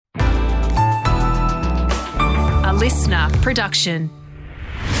listener production.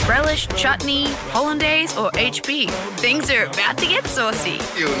 Relish, chutney, hollandaise, or HB. Things are about to get saucy.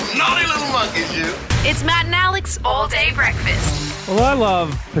 You naughty little monkeys, you. It's Matt and Alex all-day breakfast. Well, I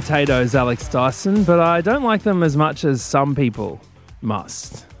love potatoes, Alex Dyson, but I don't like them as much as some people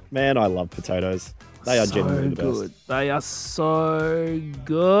must. Man, I love potatoes. They are genuinely the best. Good. They are so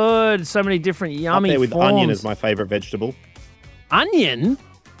good. So many different yummy Up there with forms. onion as my favourite vegetable. Onion?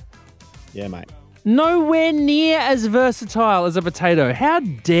 Yeah, mate. Nowhere near as versatile as a potato. How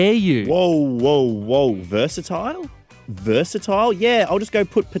dare you? Whoa. Versatile? Versatile? Yeah, I'll just go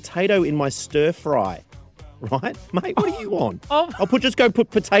put potato in my stir fry. Right? Mate, what do you want? Just go put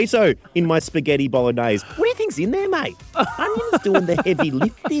potato in my spaghetti bolognese. What do you think's in there, mate? Onion's doing the heavy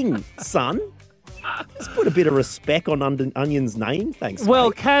lifting, son. Just put a bit of respect on Onion's name, thanks, Well,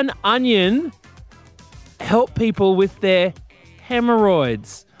 mate. can onion help people with their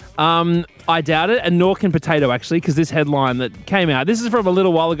hemorrhoids? I doubt it, and nor can potato, actually, because this headline that came out, this is from a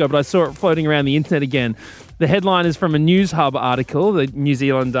little while ago, but I saw it floating around the internet again. The headline is from a News Hub article, the New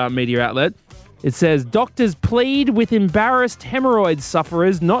Zealand media outlet. It says, doctors plead with embarrassed hemorrhoid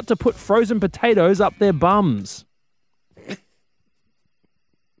sufferers not to put frozen potatoes up their bums.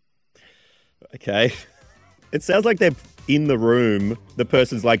 Okay. It sounds like they're in the room. The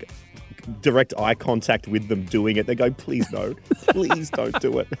person's like direct eye contact with them doing it. They go, please no. Please don't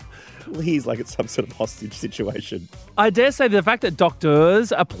do it. Please, like it's some sort of hostage situation. I dare say the fact that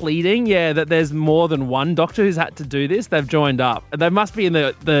doctors are pleading, that there's more than one doctor who's had to do this. They've joined up. And they must be in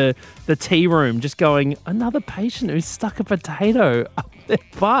the tea room just going, another patient who's stuck a potato up their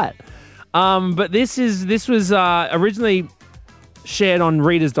butt. But this was originally shared on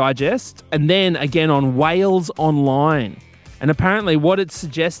Reader's Digest and then again on Wales Online. And apparently what it's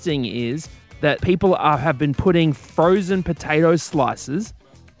suggesting is that people have been putting frozen potato slices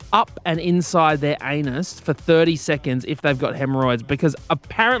up and inside their anus for 30 seconds if they've got hemorrhoids, because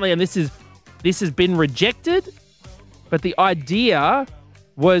apparently, and this has been rejected, but the idea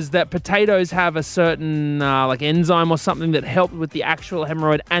was that potatoes have a certain like enzyme or something that helped with the actual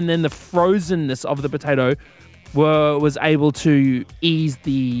hemorrhoid, and then the frozenness of the potato was able to ease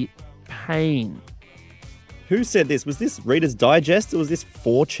the pain. Who said this? Was this Reader's Digest or was this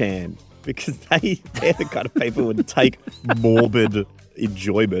 4chan? Because they're the kind of people who would take morbid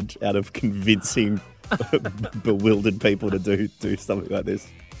enjoyment out of convincing bewildered people to do something like this.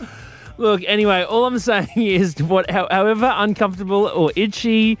 Look, anyway, all I'm saying is however uncomfortable or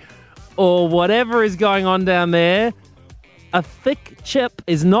itchy or whatever is going on down there, a thick chip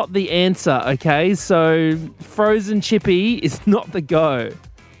is not the answer, okay? So frozen chippy is not the go.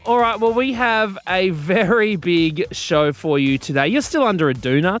 All right, well, we have a very big show for you today. You're still under a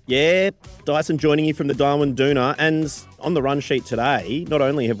doona. Yeah, Dyson joining you from the Darwin Doona. And on the run sheet today, not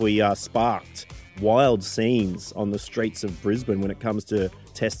only have we sparked wild scenes on the streets of Brisbane when it comes to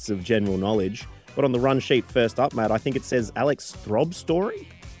tests of general knowledge, but on the run sheet first up, Matt, I think it says Alex Throb story.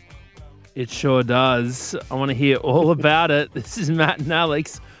 It sure does. I want to hear all about it. This is Matt and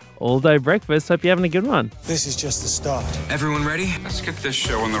Alex. All day breakfast. Hope you're having a good one. This is just the start. Everyone ready? Let's get this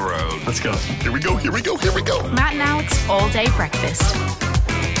show on the road. Let's go. Here we go. Matt and Alex all-day breakfast.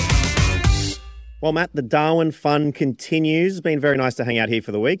 Well, Matt, the Darwin fun continues. It's been very nice to hang out here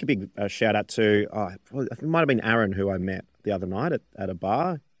for the week. A big shout out to, it might have been Aaron who I met the other night at a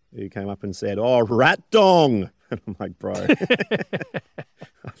bar, who came up and said, rat dong. And I'm like, bro,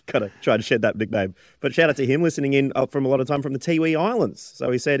 I've got to try to shed that nickname. But shout out to him listening in from a lot of time from the Tiwi Islands.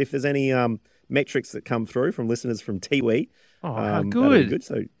 So he said if there's any metrics that come through from listeners from Tiwi, how good. Good.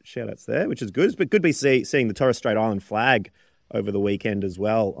 So shout outs there, which is good. But good to be seeing the Torres Strait Island flag over the weekend as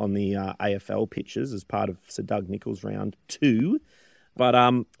well on the AFL pitches as part of Sir Doug Nicholls round 2. But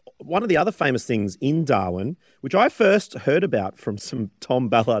one of the other famous things in Darwin, which I first heard about from some Tom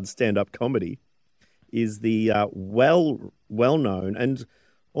Ballard stand-up comedy, is the well-known and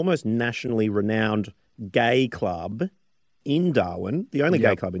almost nationally renowned gay club in Darwin, the only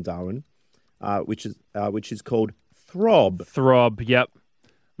gay club in Darwin, which is called Throb. Throb, yep.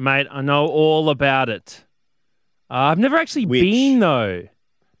 Mate, I know all about it. I've never actually been, though.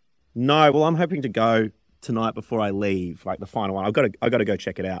 No, well, I'm hoping to go tonight before I leave, like the final one. I've got to go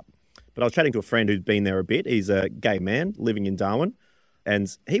check it out. But I was chatting to a friend who's been there a bit. He's a gay man living in Darwin,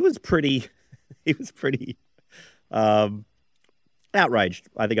 and he was pretty outraged,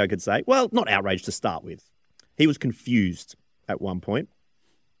 I think I could say. Well, not outraged to start with. He was confused at one point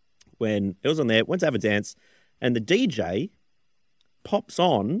when it was on there, went to have a dance, and the DJ pops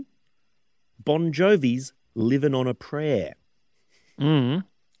on Bon Jovi's Living on a Prayer. Mm.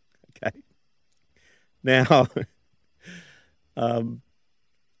 Okay. Now,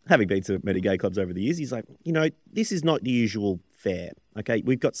 having been to many gay clubs over the years, he's like, this is not the usual fare. Okay,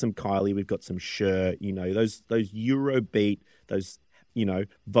 we've got some Kylie, we've got some Cher, those Eurobeat, those,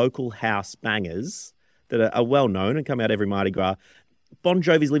 vocal house bangers that are well known and come out every Mardi Gras. Bon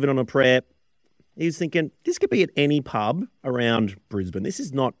Jovi's Living on a Prayer. He was thinking, this could be at any pub around Brisbane. This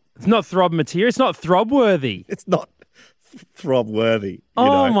is not... It's not throb material. It's not throb worthy. It's not throb worthy.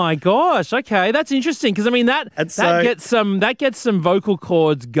 My gosh. Okay, that's interesting because that gets some vocal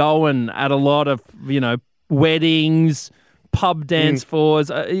cords going at a lot of weddings, pub dance floors.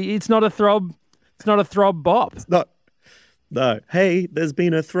 It's not a throb. It's not a throb bop. It's not. No. Hey, there's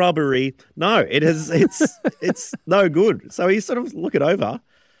been a throbbery. No, it is. It's no good. So he's sort of looking over,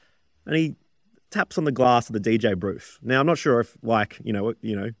 and he taps on the glass of the DJ booth. Now I'm not sure if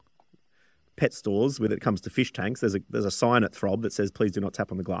pet stores when it comes to fish tanks, there's a sign at Throb that says please do not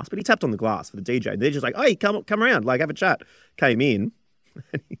tap on the glass. But he tapped on the glass for the DJ. They're just like, hey, come around, like have a chat. Came in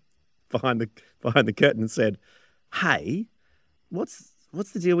and he, behind the curtain and said, hey, what's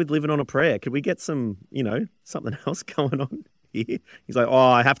the deal with Living on a Prayer? Could we get some, something else going on here? He's like,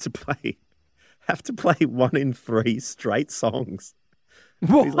 I have to play 1 in 3 straight songs.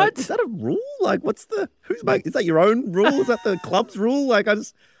 What? He's like, is that a rule? Like, is that your own rule? Is that the club's rule? Like, I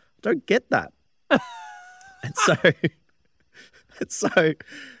just don't get that. and so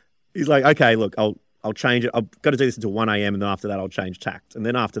he's like, okay, look, I'll change it. I've got to do this until 1 a.m. and then after that I'll change tact. And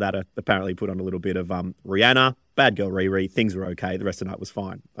then after that, I apparently put on a little bit of Rihanna, Bad Girl Riri. Things were okay. The rest of the night was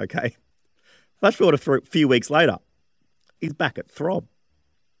fine. Okay. Flash forward a few weeks later, he's back at Throb,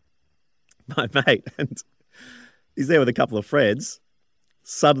 my mate, and he's there with a couple of friends.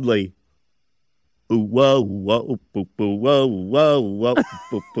 Suddenly, ooh, whoa, whoa, boo, boo, whoa, whoa, whoa,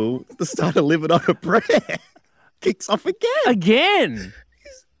 boo, boo. The start of Living on a Prayer kicks off again. And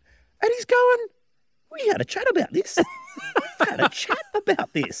he's going, we had a chat about this. We've had a chat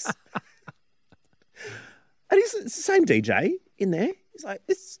about this. And it's the same DJ in there. He's like,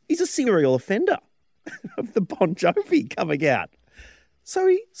 he's a serial offender of the Bon Jovi coming out. So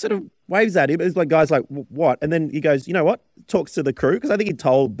he sort of waves at him. It's like, guys like, what? And then he goes, you know what? Talks to the crew, because I think he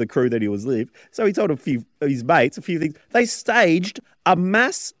told the crew that he was live. So he told a few of his mates a few things. They staged a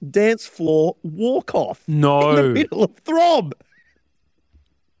mass dance floor walk-off in the middle of Throb.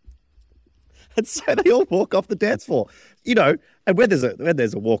 And so they all walk off the dance floor. And when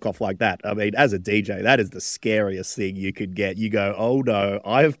there's a walk-off like that, I mean, as a DJ, that is the scariest thing you could get. You go, oh no,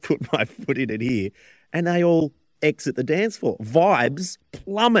 I have put my foot in it here. And they all exit the dance floor. Vibes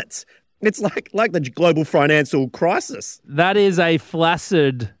plummet. It's like the global financial crisis. That is a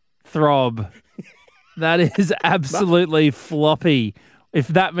flaccid throb. That is absolutely floppy if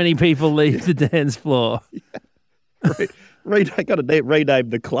that many people leave the dance floor. Yeah. I got to rename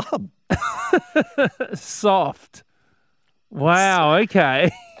the club. Soft. Wow,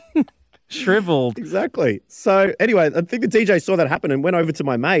 okay. Shriveled. Exactly. So anyway, I think the DJ saw that happen and went over to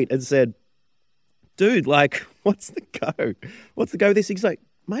my mate and said, dude, like, what's the go? What's the go with this? He's like,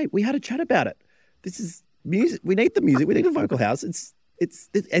 mate, we had a chat about it. This is music. We need the music. We need a vocal house.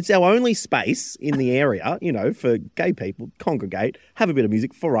 It's our only space in the area, for gay people, congregate, have a bit of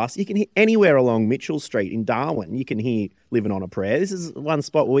music for us. You can hear anywhere along Mitchell Street in Darwin. You can hear Living on a Prayer. This is one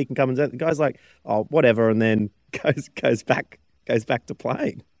spot where we can come and the guy's like, oh, whatever, and then goes back to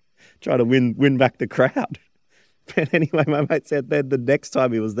playing, trying to win back the crowd. But anyway, my mate said then the next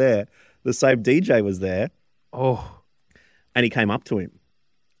time he was there, the same DJ was there. Oh. And he came up to him,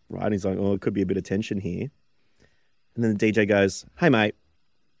 right? And he's like, oh, it could be a bit of tension here. And then the DJ goes, hey, mate,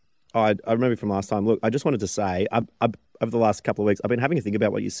 I remember from last time. Look, I just wanted to say, over the last couple of weeks, I've been having to think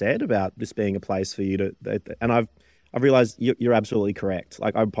about what you said about this being a place for you to, and I've realized you're absolutely correct.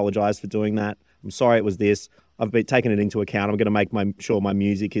 Like, I apologize for doing that. I'm sorry it was this. I've been taking it into account. I'm going to make sure my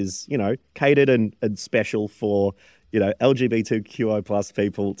music is, catered and special for, LGBTQI plus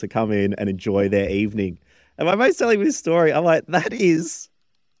people to come in and enjoy their evening. And my mate's telling me this story. I'm like, that is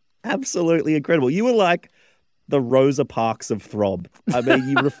absolutely incredible. You were like the Rosa Parks of Throb. I mean,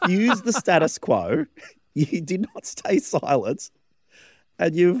 you refused the status quo. You did not stay silent.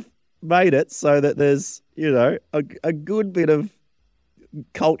 And you've made it so that there's, a good bit of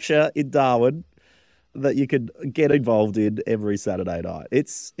culture in Darwin that you could get involved in every Saturday night.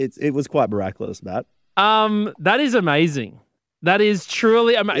 It was quite miraculous, Matt. That is amazing. That is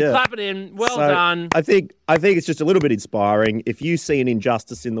truly amazing. Yeah. Clap it in. Well done. I think it's just a little bit inspiring. If you see an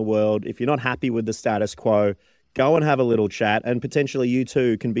injustice in the world, if you're not happy with the status quo, go and have a little chat, and potentially you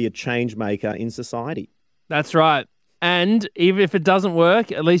too can be a change maker in society. That's right. And even if it doesn't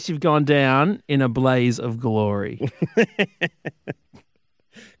work, at least you've gone down in a blaze of glory.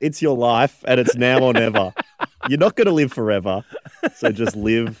 It's your life, and it's now or never. You're not going to live forever, so just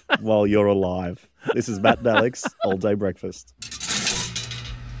live while you're alive. This is Matt and Alex, All Day Breakfast.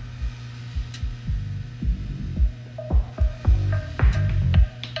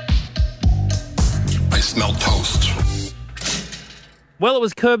 I smell toast. Well, it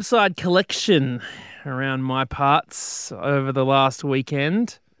was curbside collection around my parts over the last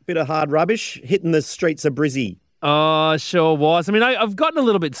weekend. Bit of hard rubbish hitting the streets of Brizzy. Oh, sure was. I mean, I've gotten a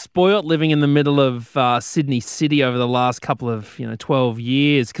little bit spoilt living in the middle of Sydney City over the last couple of 12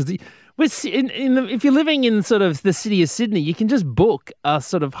 years because if you're living in sort of the city of Sydney, you can just book a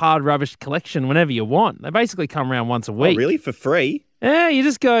sort of hard rubbish collection whenever you want. They basically come around once a week. Oh, really? For free? Yeah, you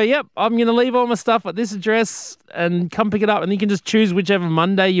just go, yep, I'm going to leave all my stuff at this address and come pick it up. And you can just choose whichever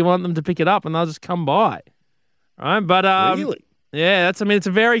Monday you want them to pick it up and they'll just come by. Right? But Really? yeah, it's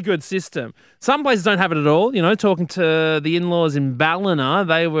a very good system. Some places don't have it at all. Talking to the in-laws in Ballina,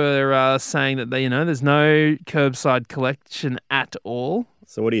 they were saying that there's no curbside collection at all.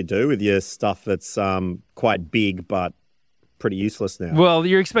 So what do you do with your stuff that's quite big but pretty useless now? Well,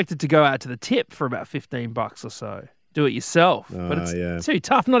 you're expected to go out to the tip for about $15 or so. Do it yourself, but it's too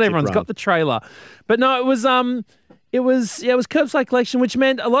tough. Not everyone's got the trailer. But no, it was curbside collection, which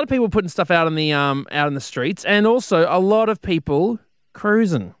meant a lot of people putting stuff out in the streets, and also a lot of people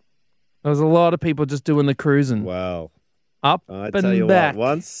cruising. There was a lot of people just doing the cruising. Wow. Up I and tell you back. what,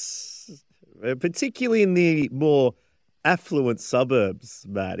 once, particularly in the more affluent suburbs,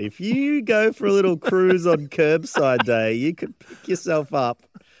 Matt, if you go for a little cruise on curbside day, you could pick yourself up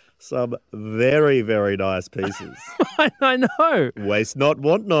some very, very nice pieces. I know. Waste not,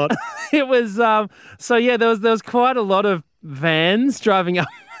 want not. It was there was quite a lot of vans driving up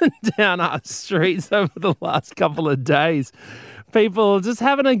and down our streets over the last couple of days. People just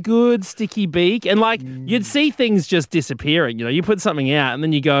having a good sticky beak, and you'd see things just disappearing. You put something out and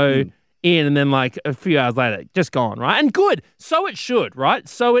then you go in, and then a few hours later, just gone, right? And good. So it should, right?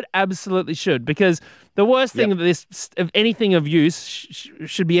 So it absolutely should, because the worst thing of anything of use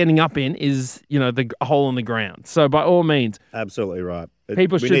should be ending up in is, the hole in the ground. So by all means, absolutely right.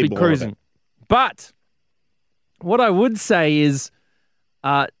 People should be cruising. But what I would say is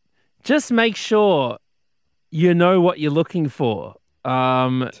just make sure you know what you're looking for,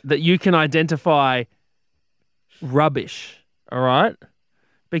 that you can identify rubbish, all right?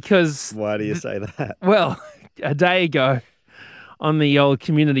 Because... Why do you say that? Well, a day ago on the old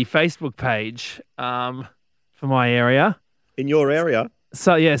community Facebook page for my area. In your area?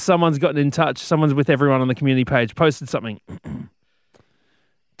 So, yeah, someone's gotten in touch. Someone's with everyone on the community page, posted something.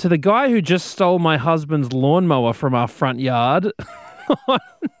 To the guy who just stole my husband's lawnmower from our front yard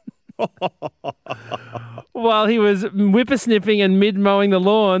while he was whippersnipping and mid-mowing the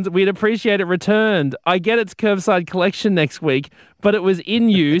lawns, we'd appreciate it returned. I get it's curbside collection next week, but it was in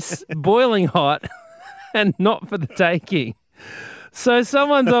use, boiling hot, and not for the taking. So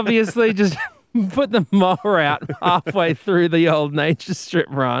someone's obviously just put the mower out halfway through the old nature strip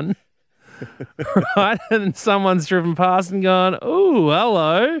run, right? And someone's driven past and gone, "Ooh,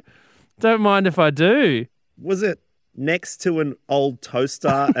 hello. Don't mind if I do." Was it next to an old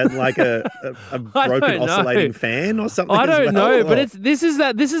toaster and a broken oscillating fan or something? I don't know, but this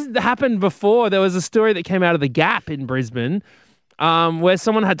has happened before. There was a story that came out of the Gap in Brisbane, where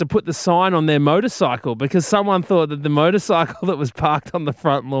someone had to put the sign on their motorcycle because someone thought that the motorcycle that was parked on the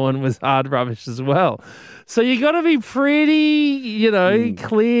front lawn was hard rubbish as well. So you got to be pretty,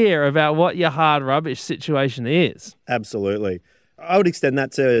 clear about what your hard rubbish situation is. Absolutely. I would extend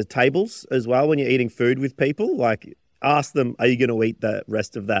that to tables as well when you're eating food with people. Ask them, are you going to eat the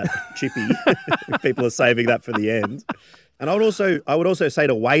rest of that chippy? If people are saving that for the end. And I would also say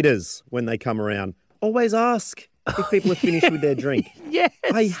to waiters when they come around, always ask if people are finished with their drink. Yes.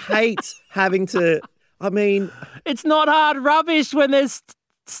 I hate having to, it's not hard rubbish when there's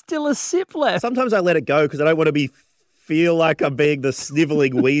still a sip left. Sometimes I let it go because I don't want to feel like I'm being the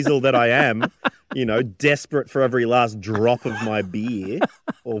snivelling weasel that I am, desperate for every last drop of my beer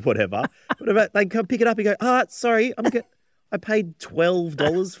or whatever. But if they come pick it up and go, sorry, I paid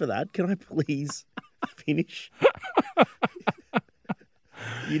 $12 for that. Can I please finish?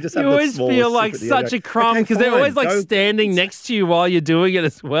 You just have always feel like such a crumb because they're always standing next to you while you're doing it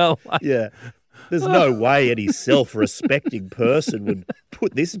as well. Yeah. There's no way any self-respecting person would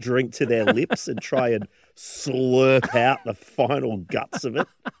put this drink to their lips and try and slurp out the final guts of it.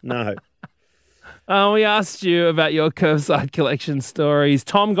 No. We asked you about your curbside collection stories.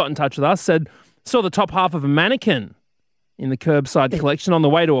 Tom got in touch with us, said, saw the top half of a mannequin in the curbside collection on the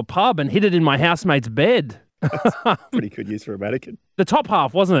way to a pub and hid it in my housemate's bed. That's pretty good use for a mannequin. The top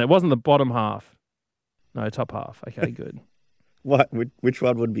half, wasn't it? It wasn't the bottom half. No, top half. Okay, good. What? Which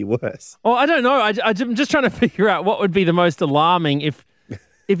one would be worse? Oh, I don't know. I'm just trying to figure out what would be the most alarming if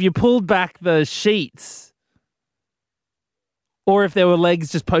you pulled back the sheets or if there were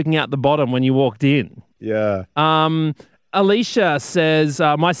legs just poking out the bottom when you walked in. Yeah. Alicia says,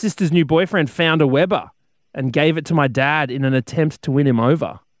 my sister's new boyfriend found a Weber and gave it to my dad in an attempt to win him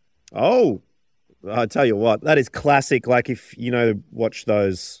over. Oh, I tell you what, that is classic. Like if, watch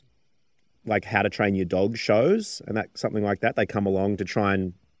those like How to Train Your Dog shows and something like that, they come along to try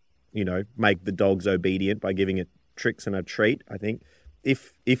and, make the dogs obedient by giving it tricks and a treat. I think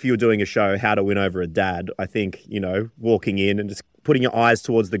if you're doing a show, How to Win Over a Dad, I think, walking in and just putting your eyes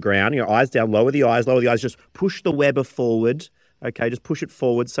towards the ground, your eyes down, lower the eyes, just push the Weber forward. Okay, just push it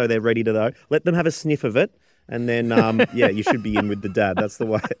forward so they're ready to go. Let them have a sniff of it. And then, you should be in with the dad. That's the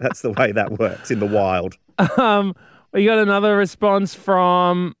way that works in the wild. We got another response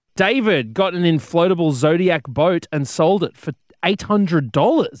from David. Got an inflatable Zodiac boat and sold it for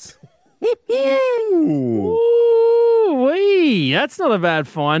 $800. Ooh-wee. That's not a bad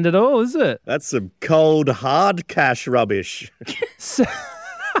find at all, is it? That's some cold, hard cash rubbish.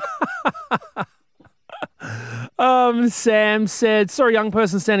 Sam said, saw a young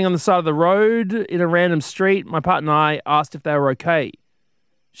person standing on the side of the road in a random street. My partner and I asked if they were okay.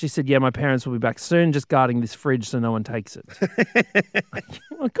 She said, yeah, my parents will be back soon, just guarding this fridge so no one takes it.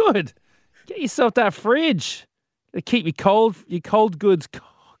 Well, good. Get yourself that fridge. Keep your cold goods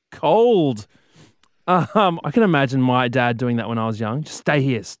cold. I can imagine my dad doing that when I was young. Just stay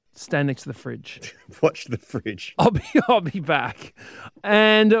here. Stand next to the fridge. Watch the fridge. I'll be back.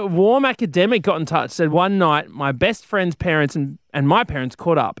 And Warm Academic got in touch, said one night my best friend's parents and my parents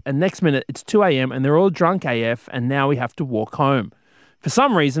caught up, and next minute it's 2 a.m. and they're all drunk AF, and now we have to walk home. For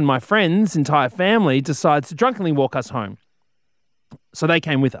some reason, my friend's entire family decides to drunkenly walk us home. So they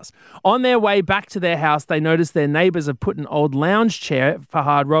came with us. On their way back to their house, they noticed their neighbours have put an old lounge chair for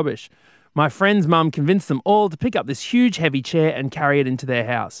hard rubbish. My friend's mum convinced them all to pick up this huge heavy chair and carry it into their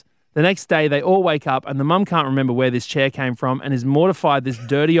house. The next day, they all wake up and the mum can't remember where this chair came from and is mortified this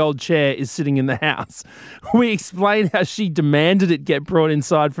dirty old chair is sitting in the house. We explain how she demanded it get brought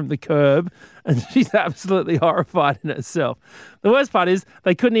inside from the curb and she's absolutely horrified in herself. The worst part is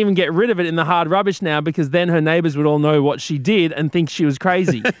they couldn't even get rid of it in the hard rubbish now because then her neighbours would all know what she did and think she was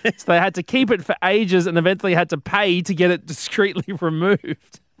crazy. So they had to keep it for ages and eventually had to pay to get it discreetly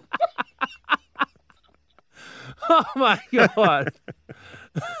removed. Oh, my God.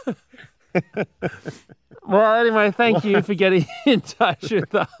 Well, anyway, thank you for getting in touch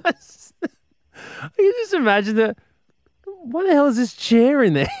with us. I can just imagine that. What the hell is this chair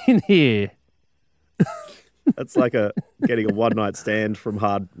in here? That's like getting a one-night stand from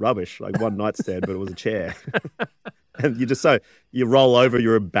hard rubbish, like one night stand, but it was a chair. And you roll over,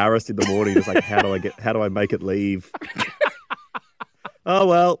 you're embarrassed in the morning. It's like, how do I make it leave? Oh,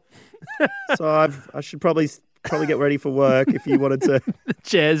 well, so I should probably get ready for work if you wanted to. The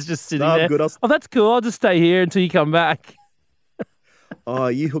chair's just sitting no, there. Good. Oh, that's cool. I'll just stay here until you come back. Oh,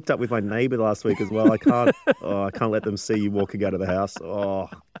 you hooked up with my neighbour last week as well. I can't let them see you walking out of the house. Oh,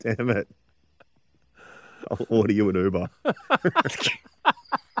 damn it. I'll order you an Uber.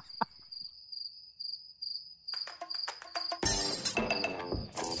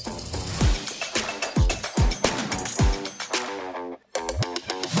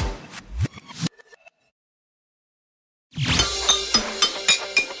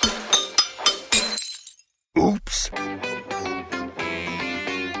 Oops.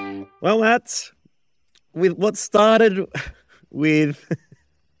 Well, that's with what started with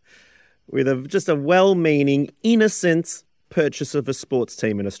just a well-meaning, innocent purchase of a sports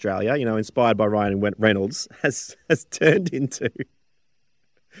team in Australia, inspired by Ryan Reynolds, has turned into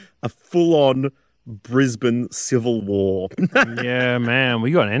a full-on Brisbane civil war. Yeah, man, we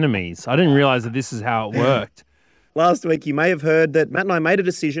got enemies. I didn't realise that this is how it worked. Last week, you may have heard that Matt and I made a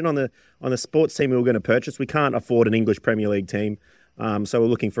decision on the sports team we were going to purchase. We can't afford an English Premier League team, so we're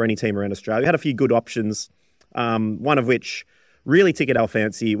looking for any team around Australia. We had a few good options, one of which really tickled our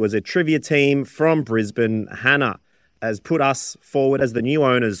fancy was a trivia team from Brisbane. Hannah has put us forward as the new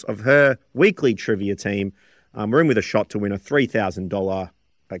owners of her weekly trivia team. We're in with a shot to win a $3,000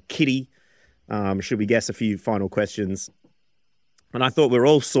 kitty. Should we guess a few final questions? And I thought we were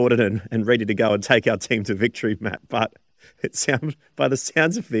all sorted and ready to go and take our team to victory, Matt. But by the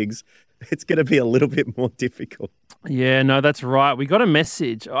sounds of things, it's going to be a little bit more difficult. Yeah, no, that's right. We got a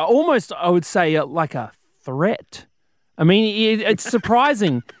message, almost I would say like a threat. I mean, it's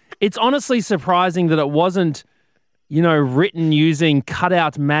surprising. It's honestly surprising that it wasn't, written using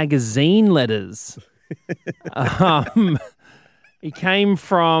cutout magazine letters. He came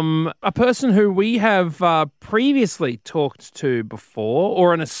from a person who we have previously talked to before,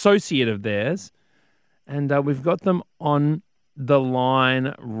 or an associate of theirs. And we've got them on the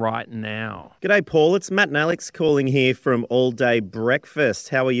line right now. G'day, Paul. It's Matt and Alex calling here from All Day Breakfast.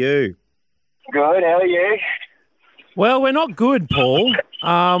 How are you? Good, how are you? Well, we're not good, Paul.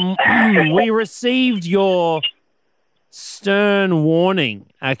 We received your stern warning,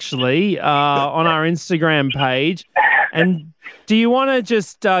 actually, on our Instagram page. And do you want to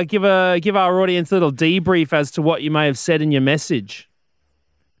just give our audience a little debrief as to what you may have said in your message?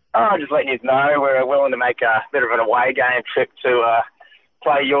 Just letting you know we're willing to make a bit of an away game trip to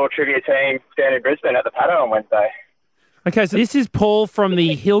play your trivia team down in Brisbane at the Paddo on Wednesday. Okay, so this is Paul from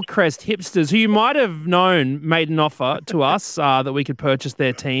the Hillcrest Hipsters, who you might have known made an offer to us that we could purchase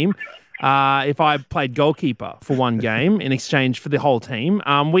their team if I played goalkeeper for one game in exchange for the whole team.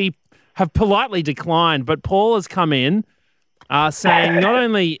 We have politely declined, but Paul has come in saying not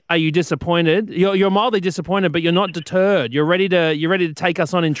only are you disappointed, you're mildly disappointed, but you're not deterred. You're ready to take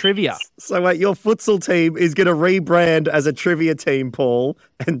us on in trivia. So wait, your futsal team is going to rebrand as a trivia team, Paul,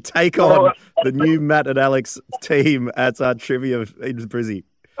 and take on the new Matt and Alex team at trivia in Brizzy.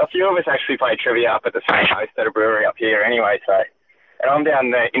 A few of us actually play trivia up at the same host at a brewery up here anyway, so... And I'm down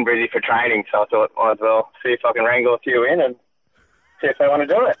there in Brizzy for training, so I thought I might as well see if I can wrangle a few in and see if they want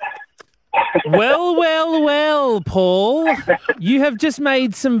to do it. Well, Paul, you have just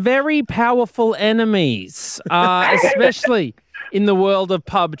made some very powerful enemies, especially in the world of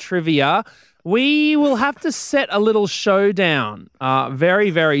pub trivia. We will have to set a little showdown very,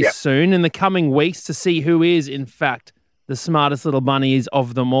 very soon in the coming weeks to see who is, in fact, the smartest little bunnies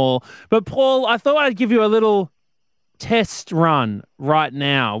of them all. But, Paul, I thought I'd give you a little test run right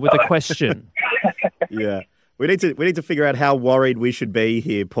now with a question. Yeah. We need to figure out how worried we should be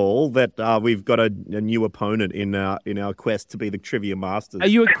here, Paul, that we've got a new opponent in our quest to be the trivia masters. Are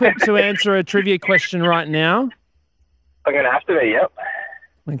you equipped to answer a trivia question right now? I'm going to have to be, yep.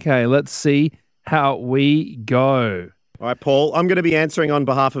 Okay, let's see how we go. All right, Paul, I'm going to be answering on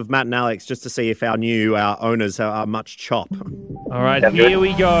behalf of Matt and Alex just to see if our owners are much chop. All right, here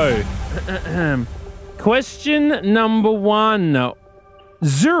we go. Question number 1.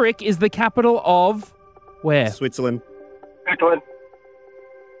 Zurich is the capital of where? Switzerland.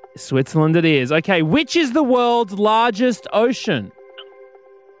 Switzerland it is. Okay, which is the world's largest ocean?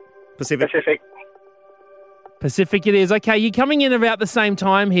 Pacific. Pacific it is. Okay, you're coming in about the same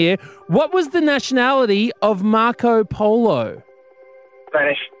time here. What was the nationality of Marco Polo?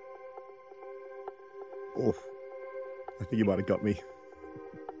 Spanish. Oof. I think you might have got me.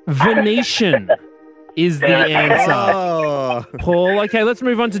 Venetian is the answer. Oh. Paul, okay, let's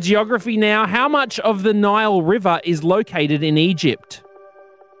move on to geography now. How much of the Nile River is located in Egypt?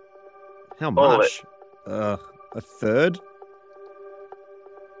 How much? A third?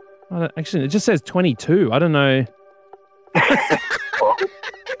 Actually, it just says 22. I don't know.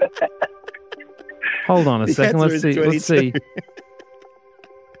 Hold on a second. Let's see.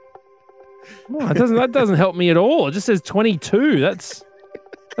 Oh, that doesn't help me at all. It just says 22. That's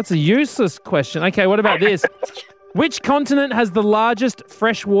a useless question. Okay, what about this? Which continent has the largest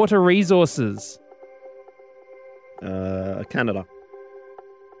freshwater resources? Canada.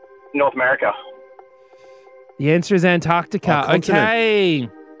 North America. The answer is Antarctica. Okay.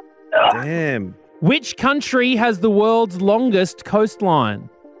 Damn. Which country has the world's longest coastline?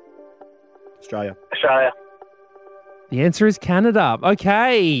 Australia. The answer is Canada.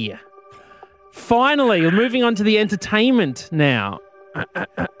 Okay. Finally, we're moving on to the entertainment now.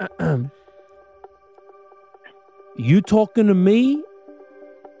 You talking to me?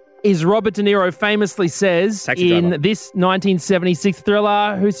 Is Robert De Niro famously says in this 1976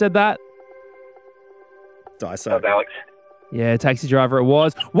 thriller. Who said that? Daiso. Alex. Yeah, Taxi Driver it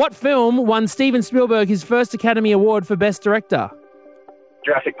was. What film won Steven Spielberg his first Academy Award for Best Director?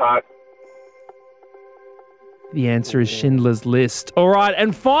 Jurassic Park. The answer is Schindler's List. All right,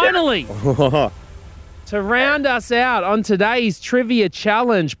 and finally, to round us out on today's trivia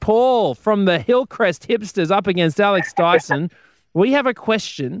challenge, Paul from the Hillcrest Hipsters up against Alex Dyson, we have a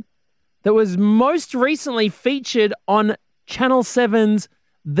question that was most recently featured on Channel 7's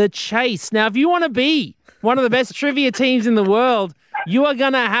The Chase. Now, if you want to be one of the best trivia teams in the world, you are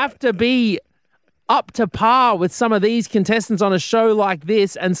going to have to be up to par with some of these contestants on a show like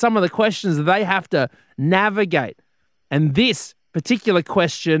this and some of the questions that they have to navigate. And this particular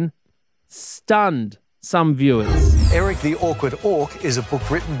question stunned some viewers. Eric the Awkward Orc is a book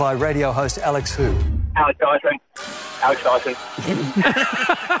written by radio host Alex who? Alex Dyson.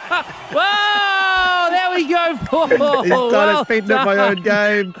 Whoa! There we go, Paul. He's done his feet at my own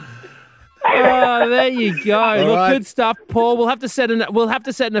game. Oh, there you go. Look, right. good stuff, Paul. We'll have to set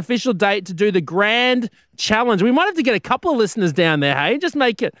an official date to do the grand challenge. We might have to get a couple of listeners down there, hey? Just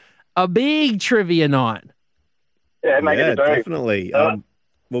make it a big trivia night. Yeah, make it a do. Definitely.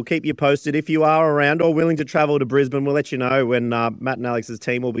 We'll keep you posted. If you are around or willing to travel to Brisbane, we'll let you know when Matt and Alex's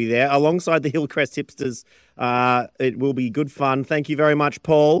team will be there. Alongside the Hillcrest Hipsters, it will be good fun. Thank you very much,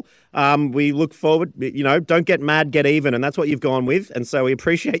 Paul. We look forward, don't get mad, get even, and that's what you've gone with. And so we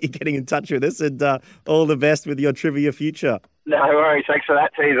appreciate you getting in touch with us, and all the best with your trivia future. No worries. Thanks for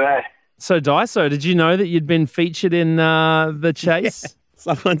that tease there. So, Daiso, did you know that you'd been featured in The Chase? Yeah.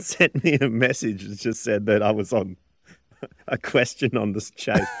 Someone sent me a message that just said that I was on a question on this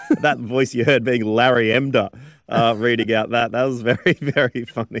chase. That voice you heard being Larry Emder reading out that was very, very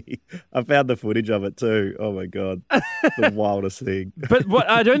funny. I found the footage of it too. Oh my God. The wildest thing. But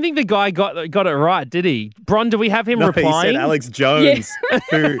I don't think the guy got it right, did he? Bron, do we have him replying? He said Alex Jones,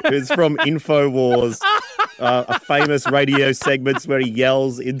 who is from InfoWars, a famous radio segments where he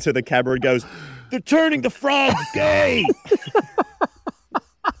yells into the camera and goes, "They're turning the frogs gay."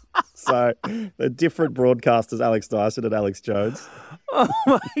 So the different broadcasters, Alex Dyson and Alex Jones. Oh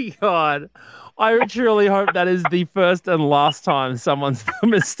my God. I truly hope that is the first and last time someone's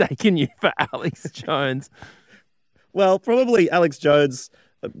mistaken you for Alex Jones. Well, probably Alex Jones,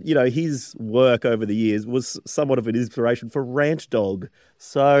 his work over the years was somewhat of an inspiration for Ranch Dog.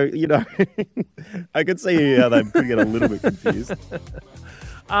 So, I could see how they could get a little bit confused.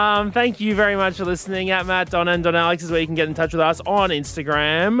 Thank you very much for listening. At Matt, Don, and Don Alex is where you can get in touch with us on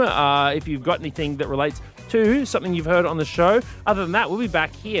Instagram if you've got anything that relates to something you've heard on the show. Other than that, we'll be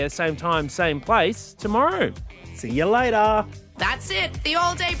back here, same time, same place, tomorrow. See you later. That's it. The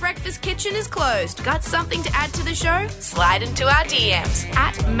all-day breakfast kitchen is closed. Got something to add to the show? Slide into our DMs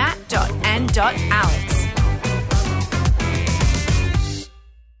at matt.and.alex.